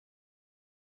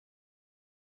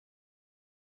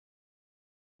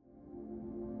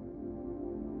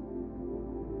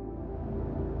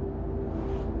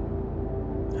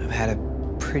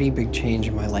pretty big change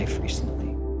in my life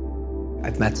recently.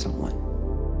 I've met someone.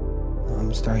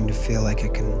 I'm starting to feel like I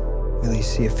can really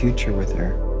see a future with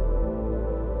her.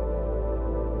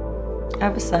 I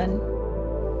have a son.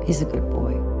 He's a good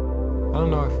boy. I don't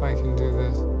know if I can do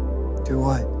this. Do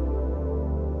what?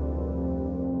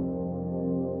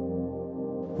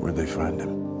 Where'd they find him?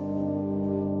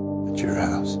 At your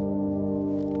house?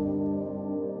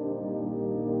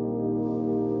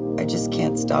 I just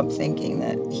can't stop thinking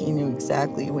that he knew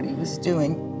exactly what he was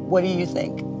doing. What do you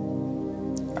think?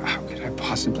 How could I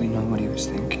possibly know what he was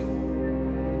thinking?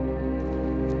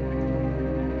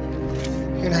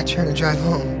 You're not trying to drive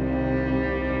home.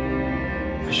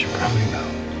 I should probably go.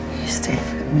 You stay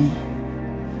with me.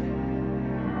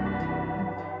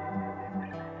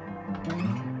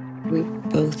 We've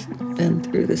both been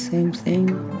through the same thing,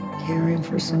 caring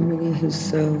for somebody who's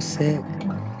so sick.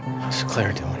 What's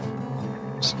Claire doing?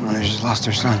 Someone who just lost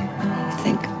her son.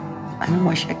 I don't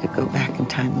wish I could go back in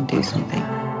time and do something.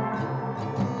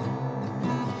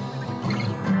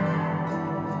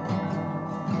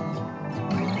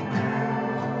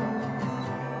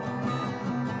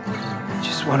 I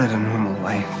just wanted a normal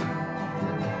life.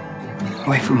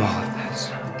 Away from all of